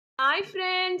Hi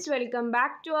friends, welcome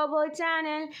back to our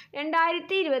channel.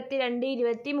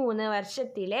 2022-23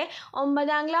 വർഷത്തിലെ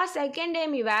 9ാം class second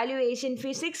time evaluation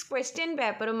physics question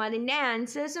പേപ്പറും അതിൻ്റെ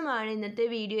ആൻസേഴ്സുമാണ് ഇന്നത്തെ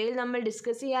വീഡിയോയിൽ നമ്മൾ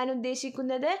ഡിസ്കസ് ചെയ്യാൻ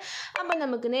ഉദ്ദേശിക്കുന്നത്. അപ്പോൾ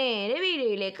നമുക്ക് നേരെ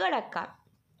വീഡിയോയിലേക്ക് കടക്കാം.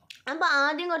 അപ്പോൾ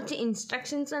ആദ്യം കുറച്ച്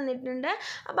ഇൻസ്ട്രക്ഷൻസ് തന്നിട്ടുണ്ട്.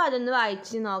 അപ്പോൾ അതൊന്ന്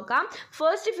വായിച്ച് നോക്കാം.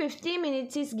 First 50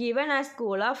 minutes is given as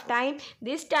school of time.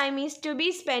 This time is to B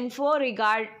spend four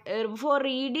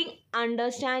reading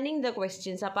understanding the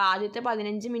questions. അപ്പോൾ ആദ്യത്തെ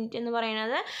 15 മിനിറ്റ് എന്ന്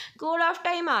പറയുന്നത് സ്കൂൾ ഓഫ്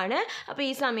ടൈം ആണ്. അപ്പോൾ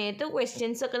ഈ സമയത്ത്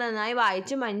ക്വസ്റ്റ്യൻസ് ഒക്കെ നന്നായി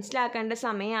വായിച്ച് മനസ്സിലാക്കേണ്ട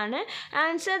സമയമാണ്.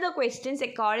 Answer the questions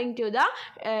according to the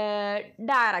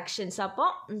directions. അപ്പോൾ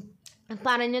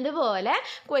പറഞ്ഞതുപോലെ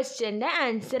ക്വസ്റ്റ്യൻ്റെ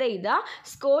ആൻസർ ചെയ്താൽ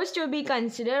scores to B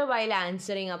consider while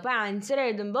answering. അപ്പോൾ ആൻസർ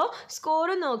എഴുതുമ്പോൾ സ്കോർ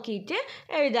നോക്കിയിട്ട്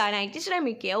എഴുതാനായിട്ട്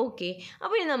ശ്രമിക്കുക. ഓക്കെ,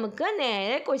 അപ്പോൾ ഇനി നമുക്ക്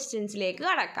നേരെ ക്വസ്റ്റ്യൻസിലേക്ക്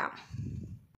കടക്കാം.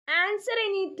 Answer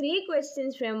any 3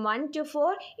 questions from 1 to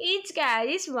 4. Each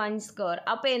carries 1 score.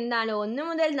 അപ്പോൾ എന്താണ് 1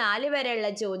 മുതൽ 4 വരെയുള്ള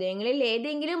ചോദ്യങ്ങളിൽ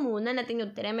ഏതെങ്കിലും 3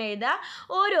 ഉത്തരം എഴുതുക.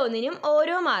 ഓരോന്നിനും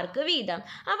ഓരോ മാർക്ക് വീതം.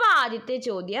 അപ്പോൾ ആദ്യത്തെ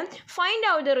ചോദ്യം, find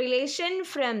out the relation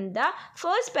from the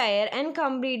first pair and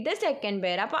complete the second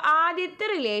pair. അപ്പോൾ ആദ്യത്തെ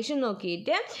റിലേഷൻ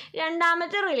നോക്കിയിട്ട്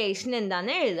രണ്ടാമത്തെ റിലേഷൻ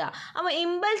എന്താണെന്ന് എഴുതുക. അപ്പോൾ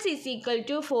impulse is equal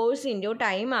to force into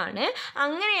time ആണ്.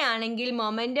 അങ്ങനെയാണെങ്കിൽ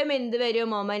മൊമെൻറ്റം എന്ത് വരും?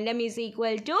 Momentum is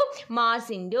equal to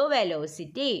mass into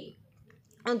velocity.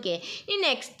 Okay,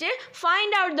 next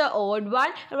find out the odd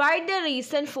one, write the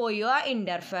reason for your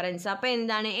interference. അപ്പോൾ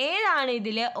എന്താണ് ഏതാണ്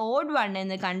ഇതിലെ ഓഡ് വൺ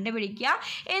എന്ന് കണ്ടുപിടിക്കുക.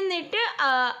 എന്നിട്ട്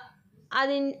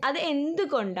അത്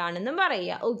എന്തുകൊണ്ടാണെന്ന്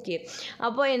പറയുക. ഓക്കെ,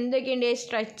 അപ്പോൾ എന്തൊക്കെയുണ്ട്?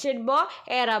 സ്ട്രെച്ചഡ് ബോ,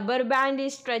 A rubber band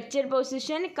is stretched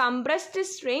position, compressed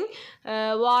string,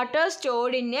 water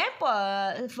stored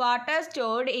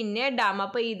in A dam.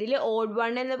 അപ്പോൾ ഇതിൽ ഓഡ്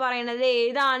വൺ എന്ന് പറയുന്നത്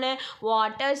ഏതാണ്?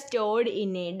 Water stored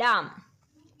in A dam.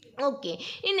 Okay,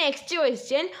 ഈ next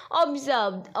question,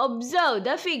 observe the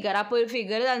figure. അപ്പോൾ ഒരു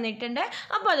ഫിഗർ തന്നിട്ടുണ്ട്.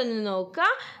 അപ്പോൾ അതൊന്ന്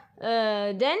നോക്കുക.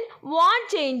 Then what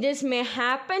changes may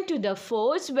happen to the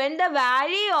force when the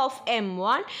value of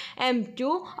m1, m2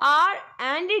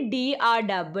 and d are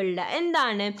doubled?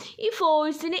 എന്താണ് ഈ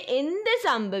ഫോഴ്സിന് എന്ത്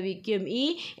സംഭവിക്കും? ഈ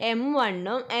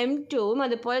m1ഉം m2ഉം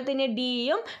അതുപോലെ തന്നെ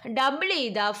ഡിയും ഡബിൾ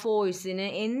ചെയ്ത ഫോഴ്സിന്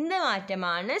എന്ത്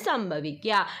മാറ്റമാണ്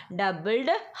സംഭവിക്കുക?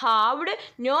 Doubled, halved,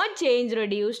 no change,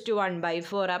 reduce to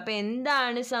 1/4. അപ്പോൾ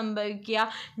എന്താണ് സംഭവിക്കുക?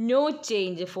 No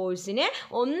change. ഫോഴ്സിന്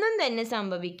ഒന്നും തന്നെ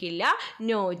സംഭവിക്കില്ല,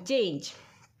 നോ ചേഞ്ച്.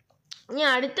 ഇനി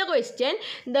അടുത്ത question,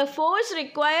 the force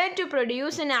required to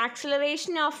produce N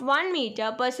acceleration of 1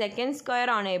 m/s²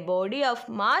 on A body of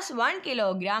mass 1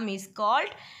 kg is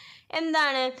called.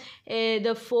 എന്താണ് the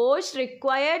force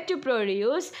required to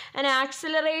produce an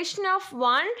acceleration of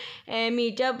 1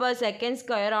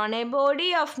 m/s² on A body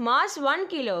of mass 1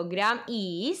 kg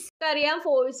is. അറിയാം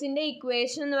ഫോഴ്സിൻ്റെ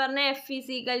equation എന്ന് പറഞ്ഞാൽ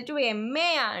F=ma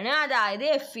ആണ്. അതായത്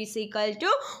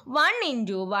F=1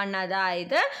 × 1,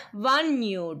 അതായത് 1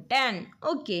 Newton.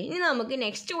 Okay, ഇനി നമുക്ക്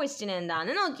next question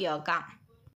എന്താണെന്ന് നോക്കി നോക്കാം.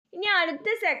 ഇനി അടുത്ത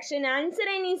section, answer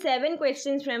any 7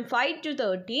 questions from 5 to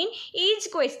 13. Each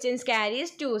questions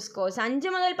carries 2 scores.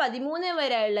 5 മുതൽ 13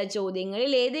 വരെയുള്ള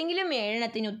ചോദ്യങ്ങളിൽ ഏതെങ്കിലും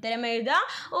 7 ഉത്തരം എഴുതുക.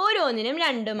 ഓരോന്നിനും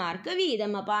 2 മാർക്ക്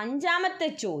വീതം. അപ്പോൾ അഞ്ചാമത്തെ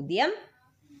ചോദ്യം,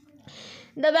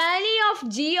 the value of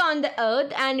g on the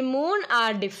earth and moon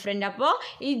are different. അപ്പോൾ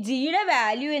ഈ ജിയുടെ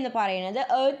വാല്യൂ എന്ന് പറയുന്നത്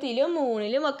എർത്തിലും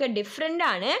മൂണിലും ഒക്കെ ഡിഫറെൻ്റ്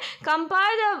ആണ്.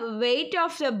 Compare the weight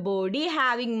of the body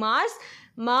having mass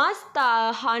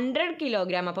 100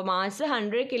 kg. അപ്പോൾ mass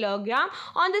 100 kg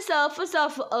on the surface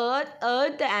of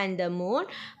earth and the moon.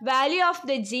 Value of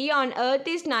the g on earth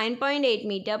is 9.8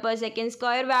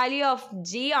 m/s². Value of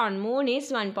g on moon is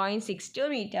 1.62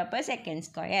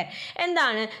 m/s².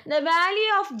 എന്താണ് the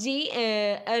value of g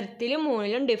എർത്തിലും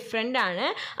മൂണിലും different ആണ്.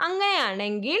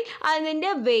 അങ്ങനെയാണെങ്കിൽ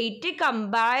അതിൻ്റെ weight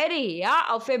compare ചെയ്യുക.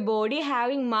 Of A body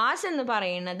having mass എന്ന്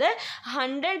പറയുന്നത്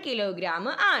 100 kg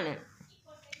ആണ്.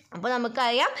 അപ്പോൾ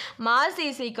നമുക്കറിയാം mass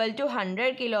is equal to 100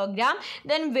 kg.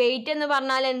 Then weight എന്ന്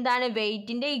പറഞ്ഞാൽ എന്താണ്?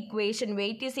 വെയ്റ്റിൻ്റെ equation,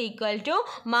 weight is equal to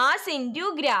mass into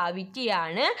gravity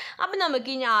ആണ്. അപ്പോൾ നമുക്ക്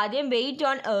ഇനി ആദ്യം വെയ്റ്റ്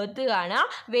ഓൺ എർത്ത് കാണാം.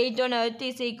 Weight on earth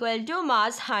is equal to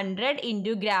mass 100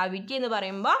 into gravity എന്ന്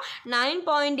പറയുമ്പോൾ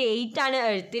 9.8 ആണ്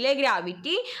എർത്തിലെ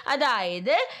ഗ്രാവിറ്റി.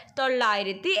 അതായത്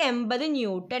 980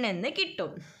 ന്യൂട്ടൺ എന്ന്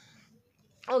കിട്ടും.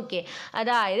 ഓക്കെ,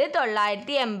 അതായത്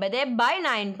 980 /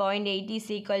 9.8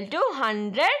 is equal to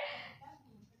 100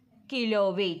 kilo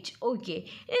weight. Okay,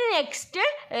 ഇനി നെക്സ്റ്റ്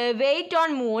വെയിറ്റ് ഓൺ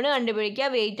മൂൺ കണ്ടുപിടിക്കുക.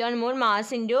 Wait on moon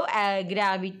mass into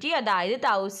gravity, അതായത്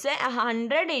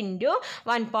 100 ഇൻറ്റു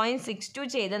 1.62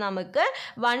 ചെയ്ത് നമുക്ക്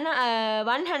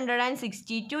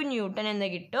 162 ന്യൂട്ടൺ എന്ന്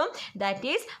കിട്ടും. That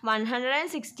is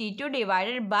 162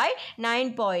 divided by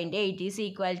 9.8 is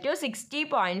equal to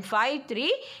 60.53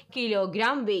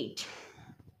 kilogram wait.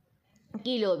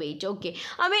 Kilo weight. Okay,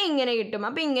 അപ്പോൾ ഇങ്ങനെ കിട്ടും.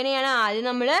 അപ്പോൾ ഇങ്ങനെയാണ് ആദ്യം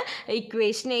നമ്മൾ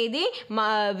ഇക്വേഷൻ എഴുതി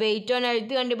വെയിറ്റ് ഓൺ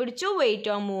എഴുത്ത് കണ്ടുപിടിച്ചു, വെയിറ്റ്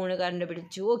ഓൺ മൂൺ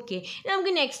കണ്ടുപിടിച്ചു. ഓക്കെ,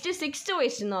 നമുക്ക് നെക്സ്റ്റ് 6th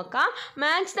ക്വസ്റ്റ്യൻ നോക്കാം.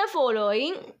 Match the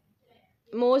following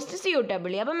most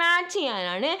suitably. അപ്പോൾ മാച്ച്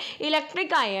ചെയ്യാനാണ്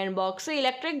electric iron box,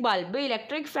 electric bulb,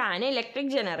 electric fan,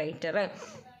 electric generator.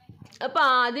 അപ്പോൾ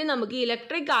ആദ്യം നമുക്ക്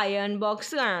ഇലക്ട്രിക് അയൺ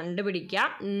ബോക്സ് കണ്ടുപിടിക്കാം.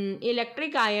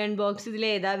 ഇലക്ട്രിക് അയൺ ബോക്സ്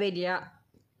ഇതിലേതാ വരിക?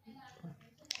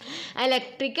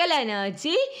 electrical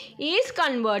energy is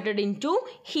converted into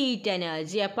heat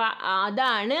energy. അപ്പോൾ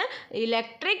അതാണ്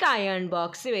ഇലക്ട്രിക് അയൺ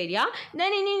ബോക്സ് വരിക.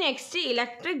 ദെൻ ഇനി നെക്സ്റ്റ്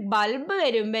ഇലക്ട്രിക് ബൾബ്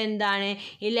വരുമ്പോൾ എന്താണ്?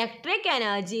 Electric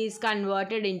energy is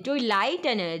converted into light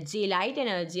energy, light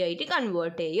energy ആയിട്ട്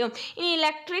കൺവേർട്ട് ചെയ്യും. ഇനി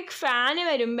ഇലക്ട്രിക് ഫാൻ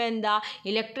വരുമ്പോൾ എന്താ?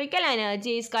 Electrical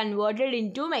energy is converted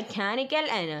into mechanical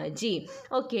energy.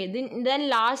 Okay, then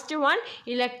last one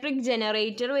electric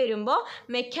generator വരുമ്പോൾ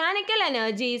mechanical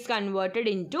energy is converted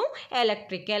into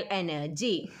electrical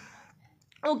energy.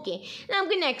 Okay,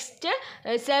 നമുക്ക് next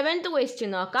 7th question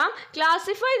നോക്കാം.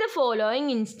 Classify the following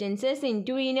instances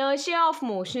into inertia of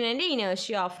motion and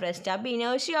inertia of rest. അപ്പോൾ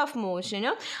inertia of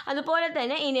മോഷനും അതുപോലെ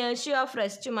തന്നെ inertia of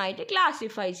റെസ്റ്റുമായിട്ട്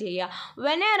classify ചെയ്യുക.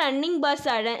 When A running bus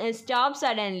stop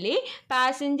suddenly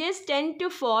passengers tend to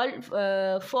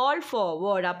fall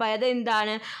forward. അപ്പോൾ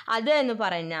അതെന്താണ്? അത് എന്ന്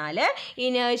പറഞ്ഞാൽ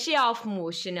inertia of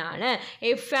മോഷനാണ്.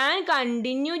 A fan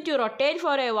continue to rotate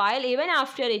four A while even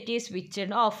after it is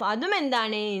switched off. അതും എന്താണ്?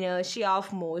 ഇനേർഷ്യ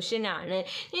ഓഫ് മോഷൻ ആണ്.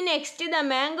 ഇനി next the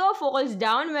mango false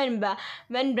down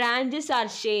when branches R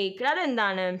ഷേക്ക്ഡ്.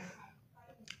 അതെന്താണ്?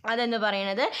 അതെന്ന്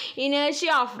പറയുന്നത് ഇനേർഷ്യ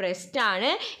ഓഫ് റെസ്റ്റ്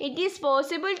ആണ്. It is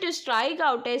possible to strike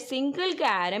out A single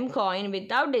കാരം coin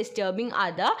without disturbing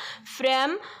other from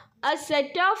a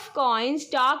set of coins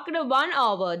stacked one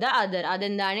over the other.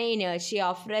 അതെന്താണ്? Inertia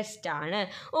of rest ആണ്.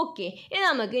 Okay, ഇനി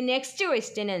നമുക്ക് next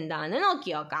question എന്താണെന്ന്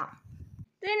നോക്കി നോക്കാം.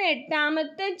 ഇതിന്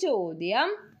 8ാമത്തെ ചോദ്യം.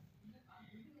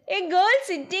 A girl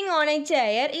sitting on a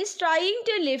chair is trying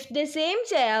to lift the same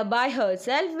chair by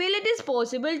herself. Will it is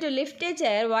possible to lift a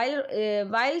chair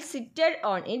while seated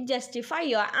on it? Justify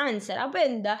your answer. അപ്പോൾ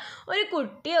എന്താ? ഒരു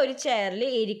കുട്ടി ഒരു ചെയറിൽ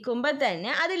ഇരിക്കുമ്പോൾ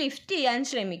തന്നെ അത് ലിഫ്റ്റ് ചെയ്യാൻ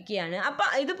ശ്രമിക്കുകയാണ്. അപ്പോൾ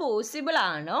ഇത് പോസിബിൾ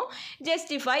ആണോ?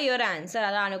 Justify your answer.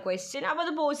 അതാണ് ക്വസ്റ്റ്യൻ. അപ്പോൾ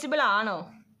അത് പോസിബിൾ ആണോ?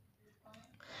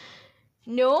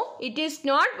 No, it is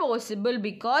not possible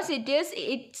because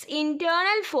its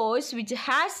internal force which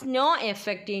has no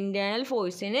effect. Internal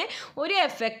ഫോഴ്സിന് ഒരു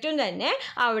എഫക്റ്റും തന്നെ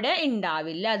അവിടെ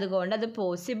ഉണ്ടാവില്ല, അതുകൊണ്ട് അത്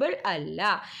പോസിബിൾ അല്ല.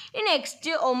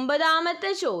 നെക്സ്റ്റ്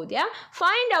 9ാമത്തെ ചോദ്യം.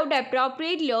 Find out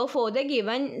appropriate law for the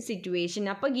given situation.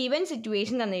 അപ്പോൾ ഗിവൻ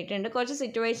സിറ്റുവേഷൻ തന്നിട്ടുണ്ട്, കുറച്ച്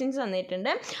സിറ്റുവേഷൻസ്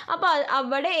തന്നിട്ടുണ്ട്. അപ്പോൾ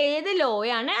അവിടെ ഏത്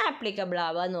ലോയാണ് ആപ്ലിക്കബിൾ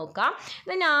ആവുക നോക്കാം.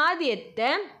 then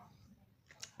ആദ്യത്തെ,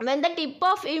 when the tip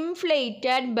of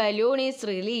inflated balloon is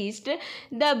released,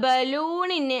 the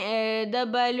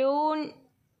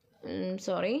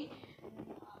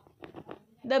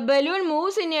balloon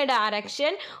moves in a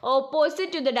direction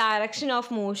opposite to the direction of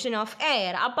motion of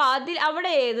air. അപ്പോൾ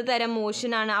അവിടെ ഏത് തരം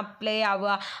മോഷനാണ് അപ്ലൈ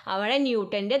ആവുക? അവിടെ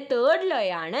ന്യൂട്ടൻ്റെ 3rd ലോ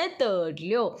ആണ്. 3rd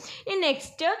law.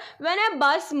 Next, when a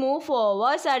bus move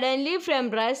forward suddenly from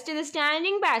rest, the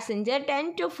standing passenger tend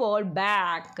to fall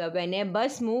back. when a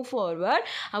bus move forward,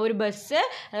 ഒരു bus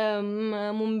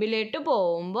മുമ്പിലോട്ട്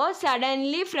പോകുമ്പോൾ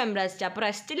suddenly from rest, അപ്പോൾ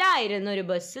റെസ്റ്റിലായിരുന്നു ഒരു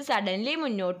ബസ്, സഡൻലി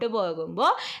മുന്നോട്ട്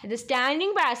പോകുമ്പോൾ ഇത്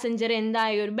standing passenger എന്തായി?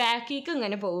 ഒരു ബാക്കിലേക്ക്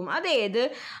ഇങ്ങനെ പോകും. അതേത്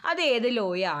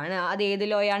ലോയാണ്?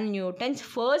 Newton's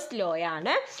 1st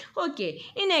ലോയാണ്. ഓക്കെ,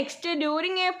 ഈ next,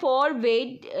 during A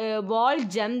wall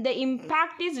jump the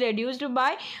impact is reduced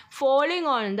by falling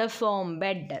on the foam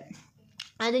bed.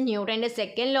 അത് ന്യൂട്ടൻ്റെ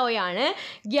 2nd ലോയാണ്.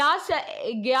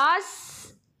 Gas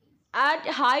at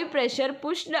high pressure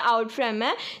pushed out from a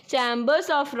chambers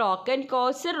of rocket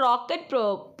causes rocket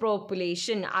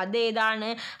propulsion. അതേതാണ്?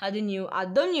 അതും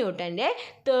ന്യൂട്ടൻ്റെ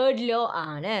 3rd law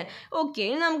ആണ്. Okay,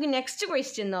 നമുക്ക് next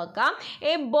question നോക്കാം.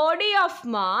 A body of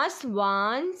mass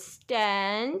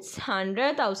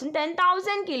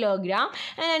 10,000 kilogram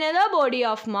and another body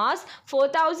of mass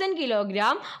 4,000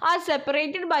 kilogram are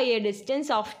separated by a distance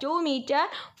of 2 meter.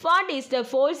 What is the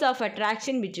force of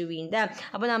attraction between them?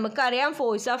 അപ്പോൾ നമുക്കറിയാം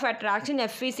force of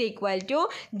F is equal to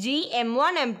G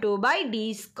m1 m2 by d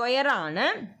square ആണ്.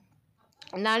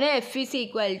 എന്താണ് F is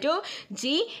equal to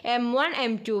G m1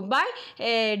 m2 by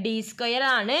D square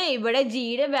ആണ്. ഇവിടെ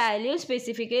ജിയുടെ value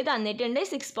specifically തന്നിട്ടുണ്ട്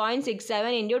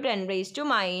 6.67 into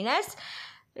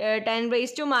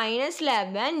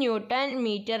 10⁻⁻11 newton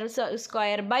metre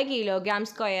square by kilogram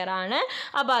square ആണ്.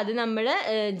 അപ്പോൾ അത് നമ്മൾ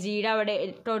ജിയുടെ അവിടെ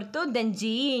കൊടുത്തു. Then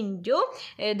G into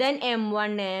then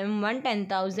m1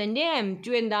 10,000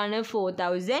 m2 എന്താണ്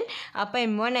 4,000. അപ്പോൾ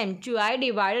m1 m2 ആയി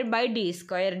ഡിവൈഡഡ് ബൈ ഡി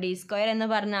സ്ക്വയർ എന്ന്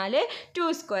പറഞ്ഞാൽ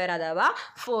 2 സ്ക്വയർ അഥവാ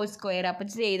 4 സ്ക്വയർ. അപ്പോൾ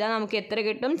ചെയ്താൽ നമുക്ക് എത്ര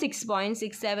കിട്ടും?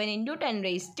 6.67 ഇൻറ്റു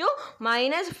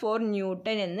 10⁻⁻4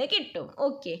 ന്യൂട്ടൺ എന്ന് കിട്ടും.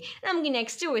 ഓക്കെ, നമുക്ക്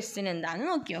നെക്സ്റ്റ് ക്വസ്റ്റ്യൻ എന്താണെന്ന്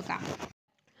നോക്കി നോക്കാം.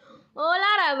 All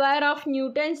are aware of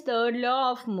Newton's third law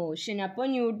of motion. അപ്പോൾ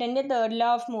ന്യൂട്ടൻ്റെ തേർഡ് ലോ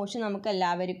ഓഫ് മോഷൻ നമുക്ക്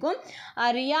എല്ലാവർക്കും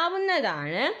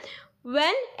അറിയാവുന്നതാണ്.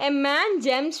 When a man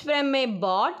jumps from a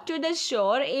boat to the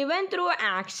shore, even though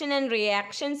action and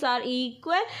reactions are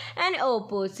equal and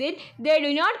opposite, they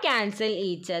do not cancel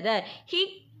each other. He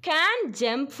can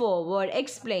jump forward.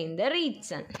 Explain the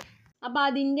reason. അപ്പോൾ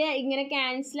അതിൻ്റെ ഇങ്ങനെ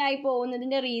ക്യാൻസലായി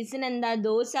പോകുന്നതിൻ്റെ reason എന്താ?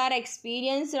 Those are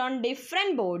experienced on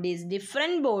different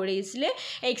ബോഡീസിൽ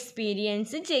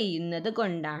experience ചെയ്യുന്നത്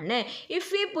കൊണ്ടാണ്. If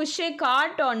we push A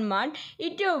cart on mud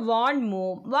it won't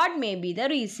move, what may be the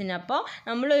reason? അപ്പോൾ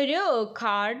നമ്മളൊരു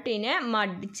കാർട്ടിനെ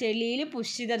ചെളിയിൽ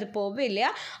പുഷ് ചെയ്തത് പോവില്ല.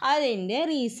 അതിൻ്റെ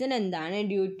റീസൺ എന്താണ്?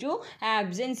 Due to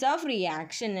absence of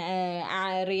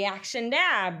റിയാക്ഷൻ്റെ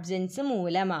absence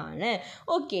മൂലമാണ്.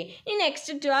 ഓക്കെ, ഈ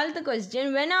next 12th question.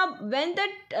 When the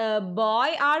boy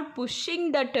are pushing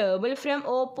the table from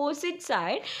opposite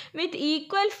side with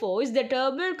equal force, the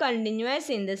table continues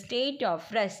in the state of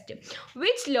rest.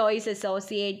 Which law is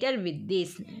associated with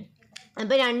this?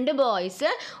 അപ്പോൾ രണ്ട് boys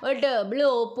ഒരു table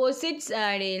opposite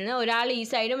സൈഡിൽ നിന്ന്, ഒരാൾ ഈ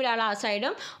സൈഡും ഒരാൾ ആ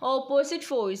സൈഡും ഓപ്പോസിറ്റ്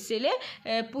ഫോഴ്സിൽ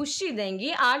പുഷ്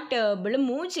ചെയ്തെങ്കിൽ ആ ടേബിൾ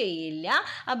മൂവ് ചെയ്യില്ല.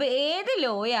 അപ്പോൾ ഏത്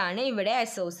ലോയാണ് ഇവിടെ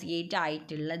അസോസിയേറ്റ്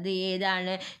ആയിട്ടുള്ളത്?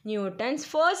 ഏതാണ്? Newton's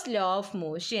first law of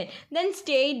motion. Then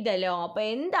state the law. അപ്പോൾ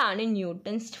എന്താണ്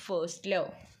Newton's first law?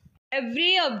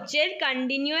 Every object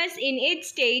continues in its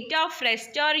state of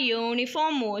rest or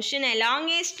uniform motion along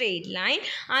a straight line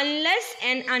unless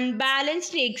an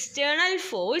unbalanced external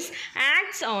force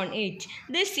acts on it.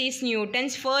 This is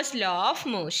Newton's first law of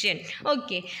motion.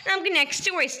 Okay, നമുക്ക് next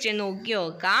question നോക്കി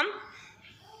നോക്കാം.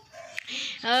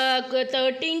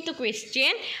 13th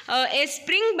question. A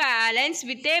spring balance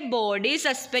with a body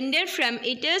suspended from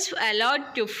it is allowed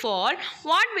to fall.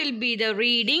 What will be the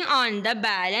reading on the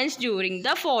balance during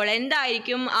the fall?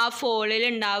 എന്തായിരിക്കും ആ ഫോളിൽ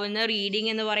ഉണ്ടാവുന്ന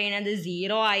reading എന്ന് പറയുന്നത്?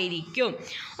 0 ആയിരിക്കും.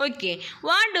 Okay,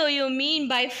 what do you mean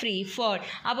by free fall?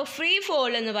 അപ്പോൾ free fall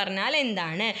എന്ന് പറഞ്ഞാൽ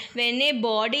എന്താണ്? When A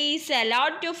body is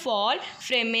allowed to fall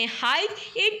from a height,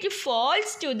 it falls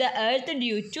to the earth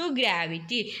due to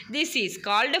gravity. This is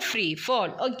called free fall.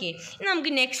 Okay,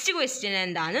 നമുക്ക് next question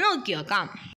എന്താണെന്ന് നോക്കി നോക്കാം.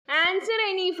 Answer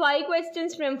any 5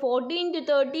 questions from 14 to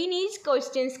 13. Each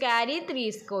questions carry 3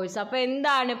 scores. അപ്പോൾ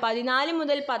എന്താണ്? 14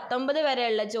 മുതൽ 19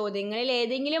 വരെയുള്ള ചോദ്യങ്ങളിൽ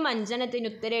ഏതെങ്കിലും 5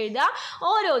 ഉത്തരം എഴുതുക.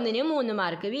 ഓരോന്നിനും 3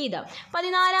 മാർക്ക് വീതം.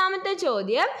 14ാമത്തെ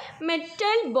ചോദ്യം.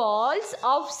 Metal balls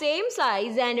of same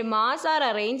size and mass R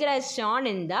arranged as shown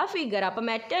in the figure. അപ്പോൾ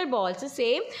മെറ്റൽ ബോൾസ്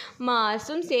സെയിം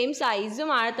മാസും സെയിം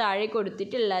സൈസുമാണ് താഴെ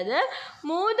കൊടുത്തിട്ടുള്ളത്.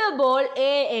 Move the ball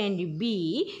A and B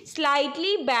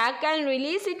slightly back and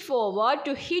release it forward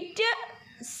to hit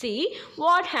C,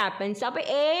 what happens? അപ്പോൾ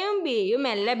എയും ബിയും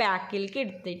മെല്ലെ ബാക്കിലേക്ക്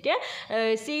എടുത്തിട്ട്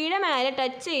സിയുടെ മേലെ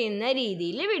ടച്ച് ചെയ്യുന്ന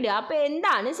രീതിയിൽ വിടുക. അപ്പോൾ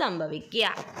എന്താണ് സംഭവിക്കുക?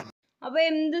 അപ്പോൾ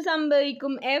എന്ത്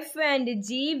സംഭവിക്കും? F and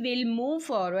G will move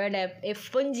forward.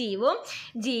 എഫും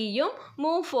ജിയും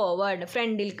മൂവ് ഫോർവേഡ്,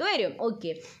 ഫ്രണ്ടിലേക്ക് വരും.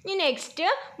 ഓക്കെ, ഇനി next.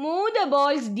 Move the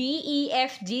balls D E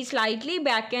F G slightly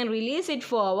back and release it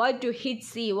forward to hit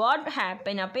C, what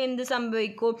happen? അപ്പോൾ എന്ത്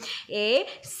സംഭവിക്കും?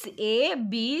 A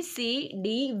B C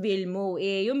D will move.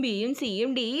 എയും ബിയും സിയും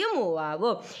ഡിയും മൂവ്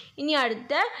ആകും. ഇനി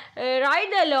അടുത്ത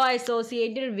write the law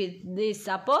associated with this.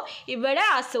 അപ്പോൾ ഇവിടെ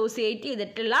അസോസിയേറ്റ്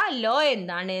ചെയ്തിട്ടുള്ള ലോ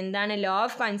എന്താണ്? Law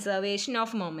of conservation of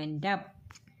momentum.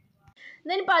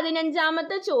 Then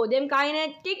 15ാമത്തെ ചോദ്യം.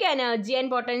 Kinetic energy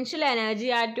and potential energy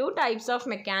are 2 types of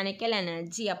mechanical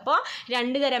energy. അപ്പോൾ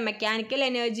 2 തരം മെക്കാനിക്കൽ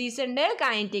എനർജീസ് ഉണ്ട്,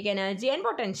 kinetic energy and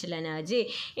potential energy.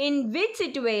 In which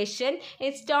situation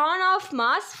A stone of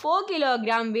mass 4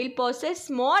 kg will possess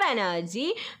more energy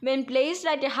when placed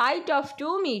at a height of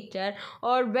 2 meter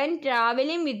or when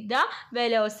traveling with the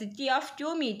velocity of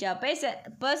 2 meter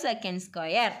per second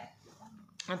square.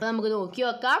 അപ്പോൾ നമുക്ക് നോക്കി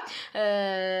നോക്കാം.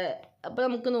 അപ്പോൾ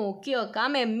നമുക്ക് നോക്കി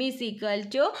നോക്കാം. M is equal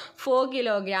to 4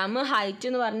 kilogram, height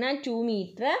എന്ന് പറഞ്ഞാൽ 2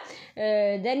 മീറ്റർ,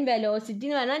 ദെൻ വെലോസിറ്റി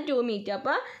എന്ന് പറഞ്ഞാൽ 2 മീറ്റർ,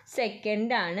 അപ്പോൾ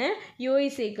സെക്കൻഡാണ്. U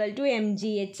is equal to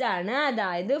mgh ആണ്,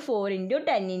 അതായത് 4 ×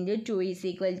 10 × 2 ഈസ്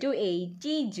ഈക്വൽ ടു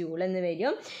 80 ജൂൾ എന്ന്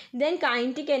വരും. Then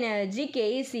kinetic energy K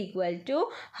is equal to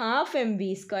half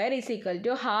mv² is equal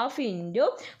to half ×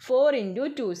 4 ×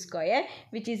 2²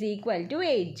 which is equal to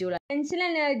 8 joule. Potential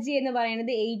energy എന്ന്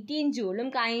പറയുന്നത് 18 ജൂളും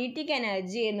kinetic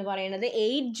energy എന്ന് പറയുന്നത്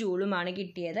 8 ജൂളുമാണ്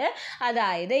കിട്ടിയത്.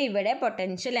 അതായത് ഇവിടെ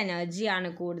പൊട്ടൻഷ്യൽ എനർജിയാണ്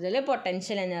കൂടുതൽ,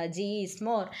 potential energy is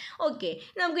more. Okay,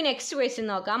 നമുക്ക് നെക്സ്റ്റ് ക്വസ്റ്റ്യൻ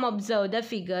നോക്കാം. Observe the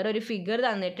figure. ഒരു ഫിഗർ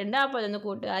തന്നിട്ടുണ്ട്, അപ്പോൾ അതൊന്ന്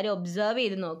കൂട്ടുകാർ ഒബ്സർവ്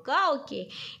ചെയ്ത് നോക്കുക. ഓക്കെ,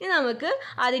 ഇനി നമുക്ക്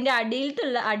അതിൻ്റെ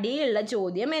അടിയിലുള്ള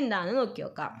ചോദ്യം എന്താണെന്ന് നോക്കി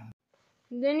നോക്കാം.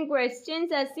 Then questions: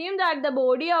 assume that the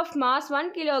body of mass 1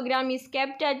 kilogram is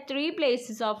kept at 3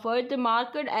 places of earth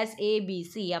marked as A, B,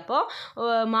 C. അപ്പോൾ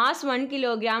മാസ് 1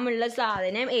 കിലോഗ്രാം ഉള്ള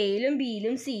സാധനം എയിലും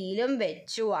ബിയിലും സിയിലും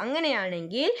വെച്ചു.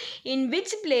 അങ്ങനെയാണെങ്കിൽ in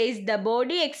which place the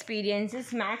body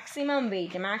experiences maximum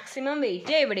wait. Maximum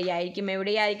wait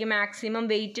എവിടെയായിരിക്കും maximum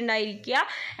wait ഉണ്ടായിരിക്കുക?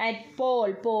 At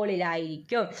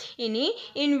പോളിലായിരിക്കും. ഇനി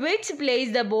in which place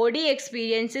the body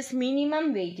experiences minimum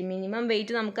wait. Minimum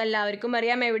wait നമുക്ക് എല്ലാവർക്കും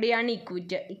അറിയാം എവിടെയാണ്?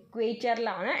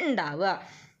 ഇക്വേറ്ററിലാണ് ഉണ്ടാവുക.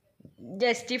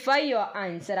 Justify your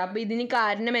answer. അപ്പോൾ ഇതിന്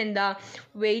കാരണം എന്താ?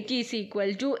 Wait is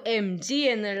equal to mg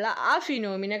എന്നുള്ള ആ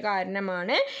ഫിനോമിന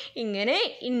കാരണമാണ് ഇങ്ങനെ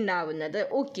ഉണ്ടാവുന്നത്.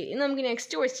 ഓക്കെ, നമുക്ക്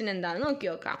നെക്സ്റ്റ് ക്വസ്റ്റ്യൻ എന്താണെന്ന് നോക്കി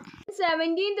നോക്കാം.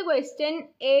 17th question: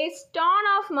 a stone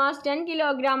of mass 10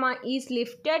 kilogram is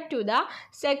lifted to the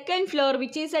second floor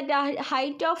which is at a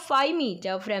height of 5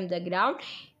 meter from the ground.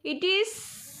 It is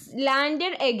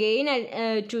landed again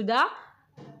to the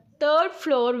third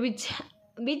floor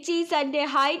which is at a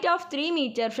height of 3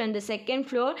 meter from the second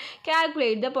floor.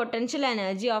 Calculate the potential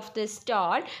energy of the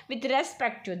stone with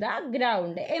respect to the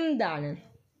ground. എന്താണ്?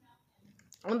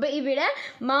 അപ്പോൾ ഇവിടെ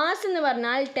mass എന്ന്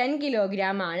പറഞ്ഞാൽ 10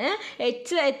 kilogram ആണ്.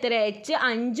 H എത്ര? H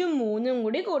 5ഉം 3ഉം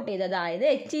കൂടി കൂട്ടിയത്, അതായത്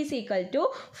എച്ച് ഈസ് ഈക്വൽ ടു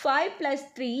 5 +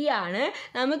 3 ആണ്.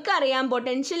 നമുക്കറിയാം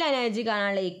പൊട്ടൻഷ്യൽ എനർജി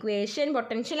കാണാനുള്ള equation.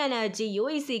 Potential energy U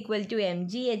is equal to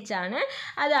mgh ആണ്,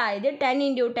 അതായത് 10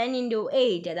 × 10 ×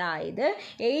 8, അതായത്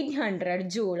 800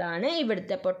 ജൂളാണ്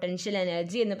ഇവിടുത്തെ പൊട്ടൻഷ്യൽ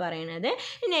എനർജി എന്ന് പറയുന്നത്.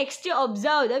 Next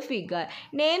observe the figure.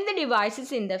 Name the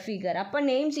devices in the figure. അപ്പോൾ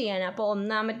നെയിം ചെയ്യാൻ, അപ്പോൾ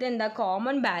ഒന്നാമത്തെ എന്താ?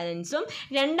 കോമൺ ബാലൻസും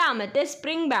രണ്ടാമത്തെ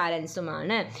spring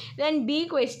ബാലൻസുമാണ്. Then B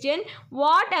question: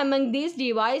 what among these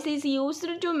devices is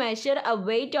used to measure a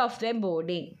weight of the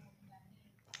body?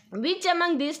 Which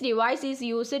among these devices is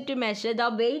used to measure the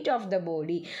weight of the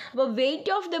body? അപ്പോൾ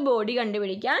weight of the body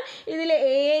കണ്ടുപിടിക്കാൻ ഇതിൽ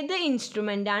ഏത്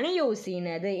ഇൻസ്ട്രുമെൻ്റാണ് use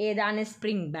ചെയ്യുന്നത്? ഏതാണ്?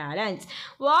 Spring balance.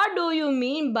 What do you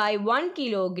mean by 1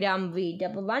 kilogram wait?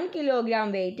 അപ്പോൾ 1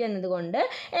 kilogram wait എന്നതുകൊണ്ട്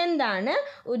എന്താണ്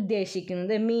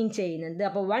ഉദ്ദേശിക്കുന്നത്, മീൻ ചെയ്യുന്നത്?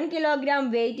 അപ്പോൾ 1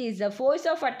 kilogram wait is the force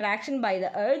of attraction by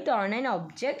the earth on an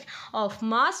object of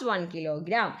mass 1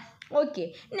 kilogram. Okay,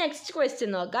 next question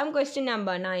നോക്കാം. Question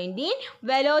number 19: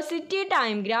 velocity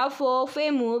time graph of A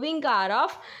moving car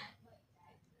of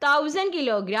 1000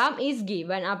 kilogram is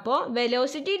given. അപ്പോൾ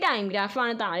velocity time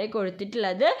ഗ്രാഫാണ് താഴെ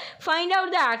കൊടുത്തിട്ടുള്ളത്. Find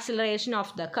out the acceleration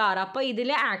of the car. അപ്പോൾ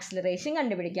ഇതിലെ acceleration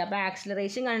കണ്ടുപിടിക്കുക. അപ്പോൾ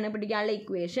acceleration കണ്ടുപിടിക്കാനുള്ള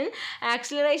equation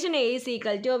acceleration A is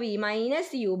equal to v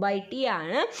 - u/t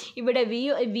ആണ്. ഇവിടെ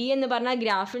v എന്ന് പറഞ്ഞാൽ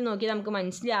ഗ്രാഫിൽ നോക്കി നമുക്ക്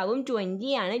മനസ്സിലാവും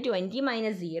 20 ആണ്. 20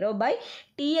 -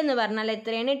 0/t എന്ന് പറഞ്ഞാൽ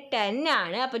എത്രയാണ്? 10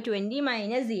 ആണ്. അപ്പോൾ 20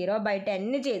 -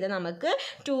 0/10 ചെയ്ത് നമുക്ക്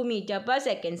 2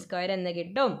 m/s² എന്ന്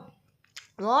കിട്ടും.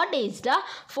 What is the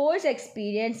force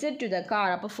experienced to the car?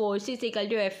 അപ്പോൾ force is equal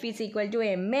to F is equal to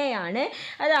ma ആണ്,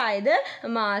 അതായത്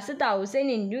മാസ്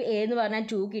 1000 × A എന്ന് പറഞ്ഞാൽ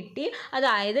 2 കിട്ടി,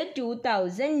 അതായത്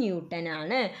 2000 ന്യൂട്ടൺ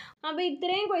ആണ്. അപ്പോൾ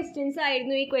ഇത്രയും ക്വസ്റ്റ്യൻസ്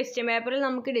ആയിരുന്നു ഈ ക്വസ്റ്റ്യൻ പേപ്പറിൽ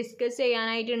നമുക്ക് ഡിസ്കസ്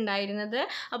ചെയ്യാനായിട്ടുണ്ടായിരുന്നത്.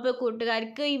 അപ്പോൾ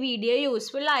കൂട്ടുകാർക്ക് ഈ വീഡിയോ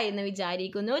യൂസ്ഫുൾ ആയെന്ന്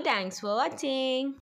വിചാരിക്കുന്നു. Thanks for watching.